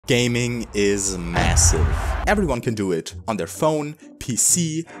Gaming is massive. Everyone can do it on their phone,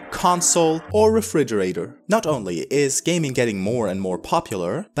 PC, console, or refrigerator. Not only is gaming getting more and more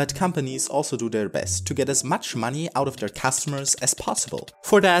popular, but companies also do their best to get as much money out of their customers as possible.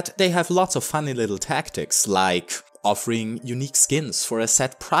 For that, they have lots of funny little tactics like offering unique skins for a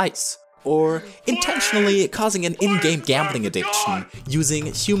set price, or intentionally causing an in-game gambling addiction using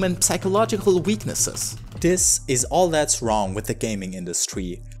human psychological weaknesses. This is all that's wrong with the gaming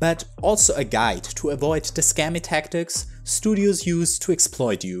industry, but also a guide to avoid the scammy tactics studios use to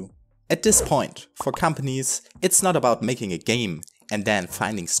exploit you. At this point, for companies, it's not about making a game and then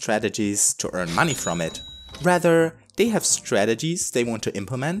finding strategies to earn money from it. Rather, they have strategies they want to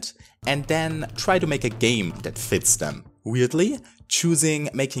implement and then try to make a game that fits them. Weirdly, choosing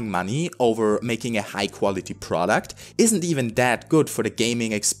making money over making a high quality product isn't even that good for the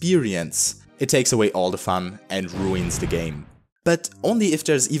gaming experience. It takes away all the fun and ruins the game. But only if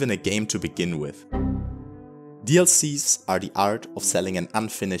there's even a game to begin with. DLCs are the art of selling an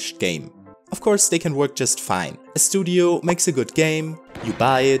unfinished game. Of course, they can work just fine. A studio makes a good game, you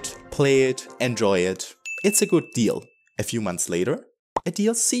buy it, play it, enjoy it. It's a good deal. A few months later, a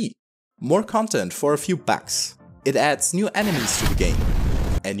DLC. More content for a few bucks. It adds new enemies to the game,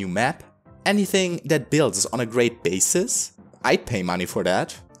 a new map, anything that builds on a great basis. I'd pay money for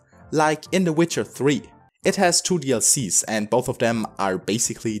that. Like in The Witcher 3. It has 2 DLCs and both of them are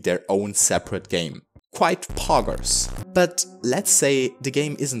basically their own separate game. Quite poggers. But let's say the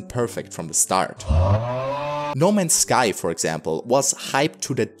game isn't perfect from the start. No Man's Sky, for example, was hyped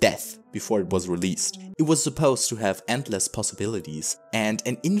to the death before it was released. It was supposed to have endless possibilities and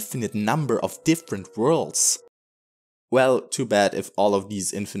an infinite number of different worlds. Well, too bad if all of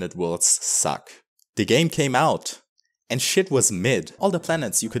these infinite worlds suck. The game came out, and shit was mid. All the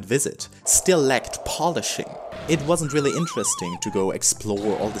planets you could visit still lacked polishing. It wasn't really interesting to go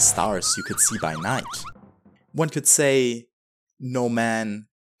explore all the stars you could see by night. One could say, no man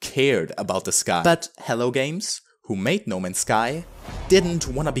cared about the sky. But Hello Games, who made No Man's Sky, didn't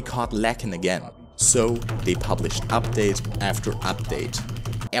want to be caught lacking again. So they published update after update.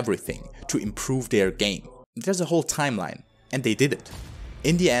 Everything to improve their game. There's a whole timeline, and they did it.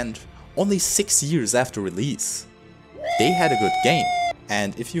 In the end, only 6 years after release, they had a good game.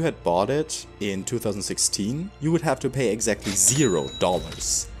 And if you had bought it in 2016, you would have to pay exactly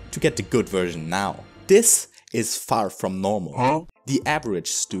 $0 to get the good version now. This is far from normal. The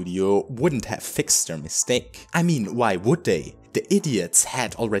average studio wouldn't have fixed their mistake. I mean, why would they? The idiots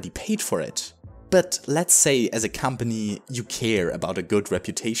had already paid for it. But let's say as a company you care about a good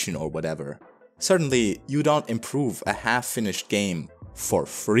reputation or whatever. Certainly, you don't improve a half-finished game for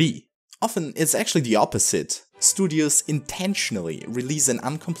free. Often, it's actually the opposite. Studios intentionally release an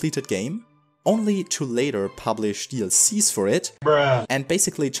uncompleted game, only to later publish DLCs for it, and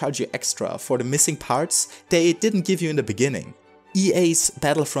basically charge you extra for the missing parts they didn't give you in the beginning. EA's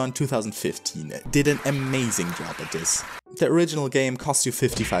Battlefront 2015 did an amazing job at this. The original game cost you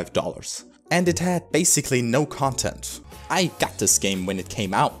 $55, and it had basically no content. I got this game when it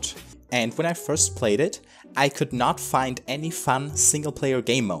came out. And when I first played it, I could not find any fun single-player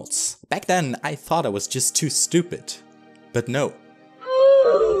game modes. Back then, I thought I was just too stupid. But no.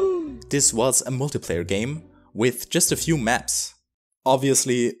 This was a multiplayer game with just a few maps.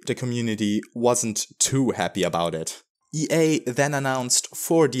 Obviously, the community wasn't too happy about it. EA then announced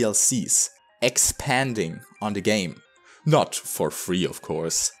 4 DLCs, expanding on the game. Not for free, of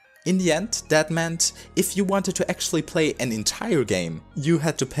course. In the end, that meant if you wanted to actually play an entire game, you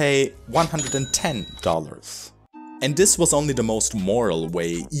had to pay $110. And this was only the most moral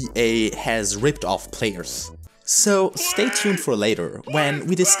way EA has ripped off players. So stay tuned for later, when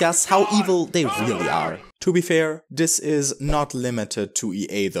we discuss how evil they really are. To be fair, this is not limited to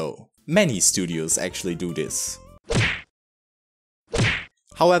EA though. Many studios actually do this.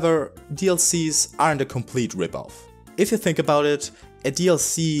 However, DLCs aren't a complete ripoff. If you think about it, a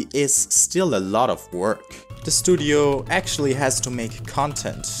DLC is still a lot of work. The studio actually has to make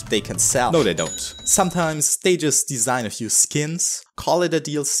content they can sell. No, they don't. Sometimes they just design a few skins, call it a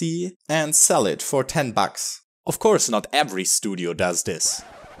DLC, and sell it for $10. Of course, not every studio does this.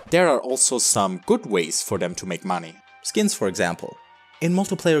 There are also some good ways for them to make money. Skins, for example. In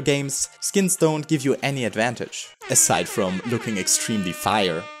multiplayer games, skins don't give you any advantage, aside from looking extremely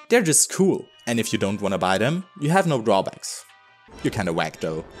fire. They're just cool, and if you don't want to buy them, you have no drawbacks. You're kinda whack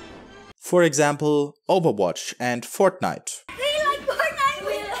though. For example, Overwatch and Fortnite. We like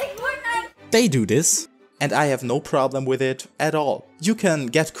Fortnite! They do this, and I have no problem with it at all. You can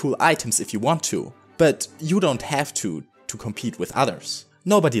get cool items if you want to, but you don't have to compete with others.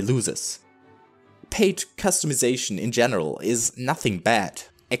 Nobody loses. Paid customization in general is nothing bad.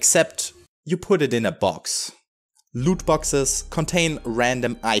 Except you put it in a box. Loot boxes contain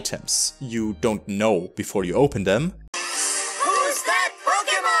random items you don't know before you open them. Who's that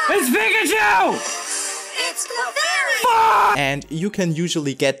Pokemon? It's Pikachu! It's Clefairy! And you can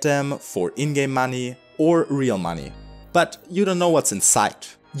usually get them for in-game money or real money. But you don't know what's inside.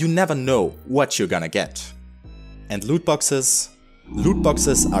 You never know what you're gonna get. And loot boxes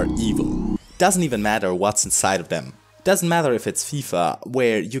are evil. Doesn't even matter what's inside of them. Doesn't matter if it's FIFA,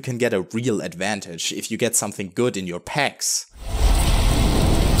 where you can get a real advantage if you get something good in your packs.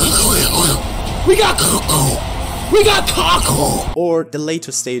 We got Coco! Or the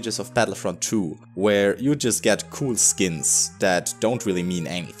later stages of Battlefront 2, where you just get cool skins that don't really mean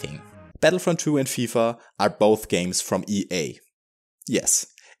anything. Battlefront 2 and FIFA are both games from EA. Yes,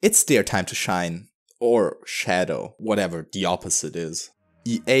 it's their time to shine. Or shadow, whatever the opposite is.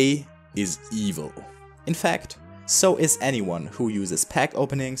 EA is evil. In fact, so is anyone who uses pack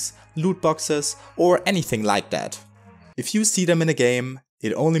openings, loot boxes, or anything like that. If you see them in a game,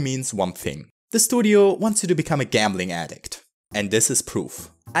 it only means one thing. The studio wants you to become a gambling addict. And this is proof.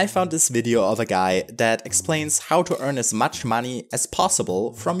 I found this video of a guy that explains how to earn as much money as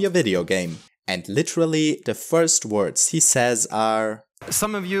possible from your video game. And literally the first words he says are...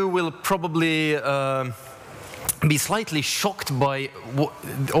 Some of you will probably be slightly shocked by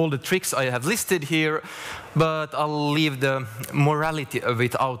all the tricks I have listed here, but I'll leave the morality of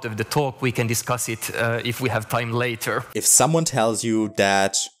it out of the talk. We can discuss it if we have time later. If someone tells you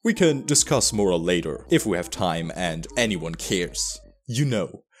that we can discuss moral later if we have time and anyone cares, you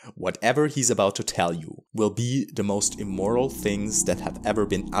know, whatever he's about to tell you will be the most immoral things that have ever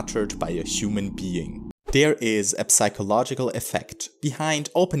been uttered by a human being. There is a psychological effect behind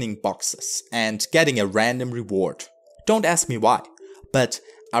opening boxes and getting a random reward. Don't ask me why, but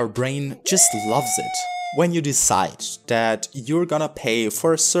our brain just loves it. When you decide that you're gonna pay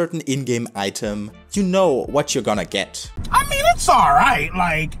for a certain in-game item, you know what you're gonna get. I mean, it's alright,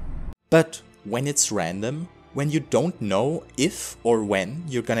 like... But when it's random, when you don't know if or when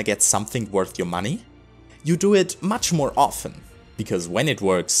you're gonna get something worth your money, you do it much more often. Because when it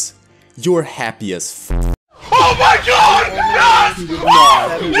works, you're happy as f. Oh my god!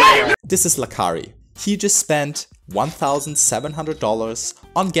 Yes! This is Lakari. He just spent $1,700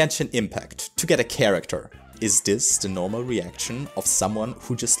 on Genshin Impact to get a character. Is this the normal reaction of someone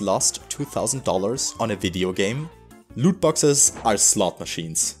who just lost $2,000 on a video game? Loot boxes are slot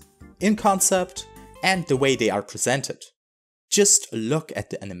machines. In concept and the way they are presented. Just look at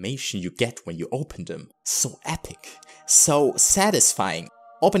the animation you get when you open them. So epic. So satisfying.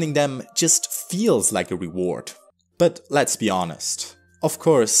 Opening them just feels like a reward. But let's be honest. Of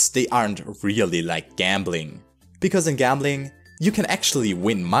course, they aren't really like gambling. Because in gambling, you can actually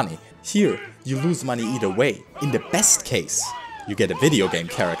win money. Here, you lose money either way. In the best case, you get a video game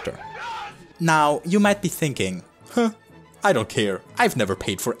character. Now, you might be thinking, I don't care, I've never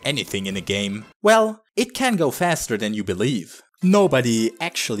paid for anything in a game. Well, it can go faster than you believe. Nobody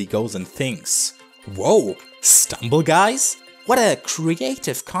actually goes and thinks, whoa, stumble guys? What a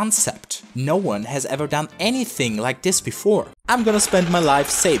creative concept. No one has ever done anything like this before. I'm gonna spend my life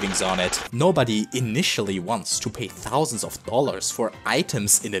savings on it. Nobody initially wants to pay thousands of dollars for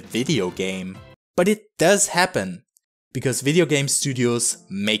items in a video game. But it does happen, because video game studios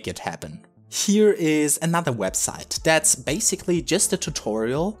make it happen. Here is another website that's basically just a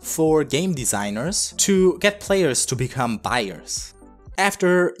tutorial for game designers to get players to become buyers.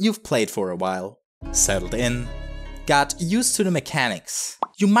 After you've played for a while, settled in, got used to the mechanics,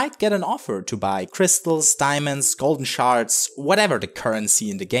 you might get an offer to buy crystals, diamonds, golden shards, whatever the currency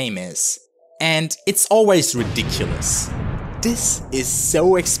in the game is. And it's always ridiculous. This is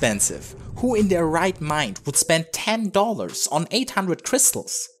so expensive. Who in their right mind would spend $10 on 800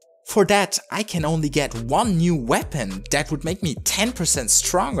 crystals? For that, I can only get one new weapon that would make me 10%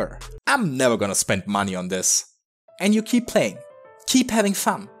 stronger. I'm never gonna spend money on this. And you keep playing, keep having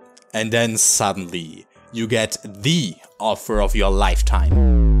fun. And then suddenly, you get the offer of your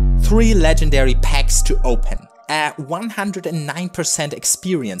lifetime. 3 legendary packs to open, a 109%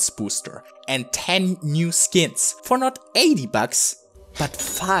 experience booster, and 10 new skins for not $80, but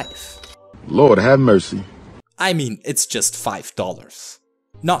 $5. Lord have mercy. I mean, it's just $5.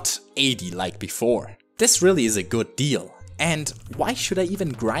 Not 80 like before. This really is a good deal. And why should I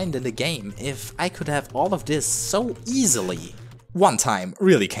even grind in the game if I could have all of this so easily? One time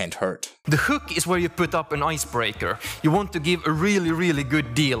really can't hurt. The hook is where you put up an icebreaker. You want to give a really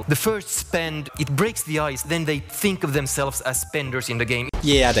good deal. The first spend, it breaks the ice, then they think of themselves as spenders in the game.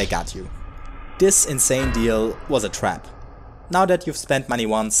 Yeah, they got you. This insane deal was a trap. Now that you've spent money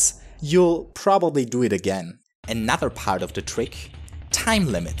once, you'll probably do it again. Another part of the trick: time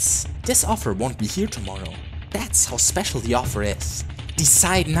limits. This offer won't be here tomorrow. That's how special the offer is.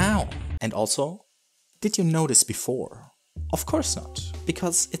 Decide now. And also, did you notice before? Of course not,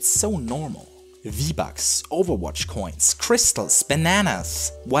 because it's so normal. V-Bucks, Overwatch coins, crystals,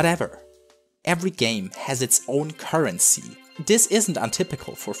 bananas, whatever. Every game has its own currency. This isn't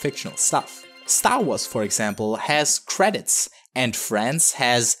untypical for fictional stuff. Star Wars, for example, has credits, and France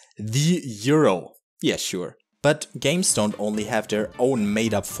has the euro. Yeah, sure. But games don't only have their own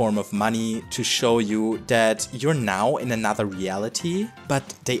made-up form of money to show you that you're now in another reality, but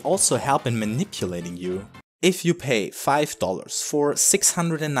they also help in manipulating you. If you pay $5 for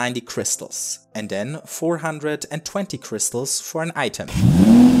 690 crystals, and then 420 crystals for an item,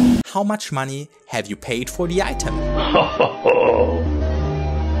 how much money have you paid for the item?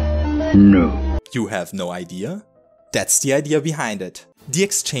 No. You have no idea? That's the idea behind it. The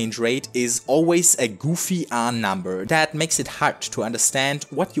exchange rate is always a goofy number that makes it hard to understand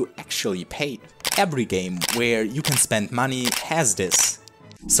what you actually paid. Every game where you can spend money has this.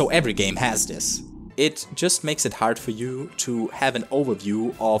 So every game has this. It just makes it hard for you to have an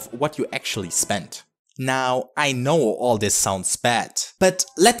overview of what you actually spent. Now, I know all this sounds bad, but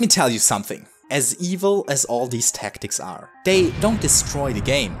let me tell you something. As evil as all these tactics are, they don't destroy the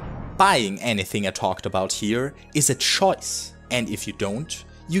game. Buying anything I talked about here is a choice. And if you don't,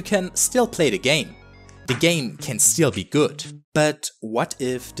 you can still play the game. The game can still be good. But what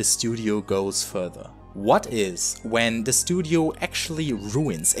if the studio goes further? What is when the studio actually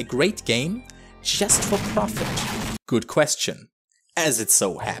ruins a great game just for profit? Good question. As it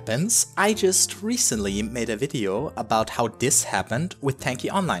so happens, I just recently made a video about how this happened with Tanky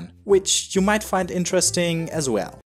Online, which you might find interesting as well.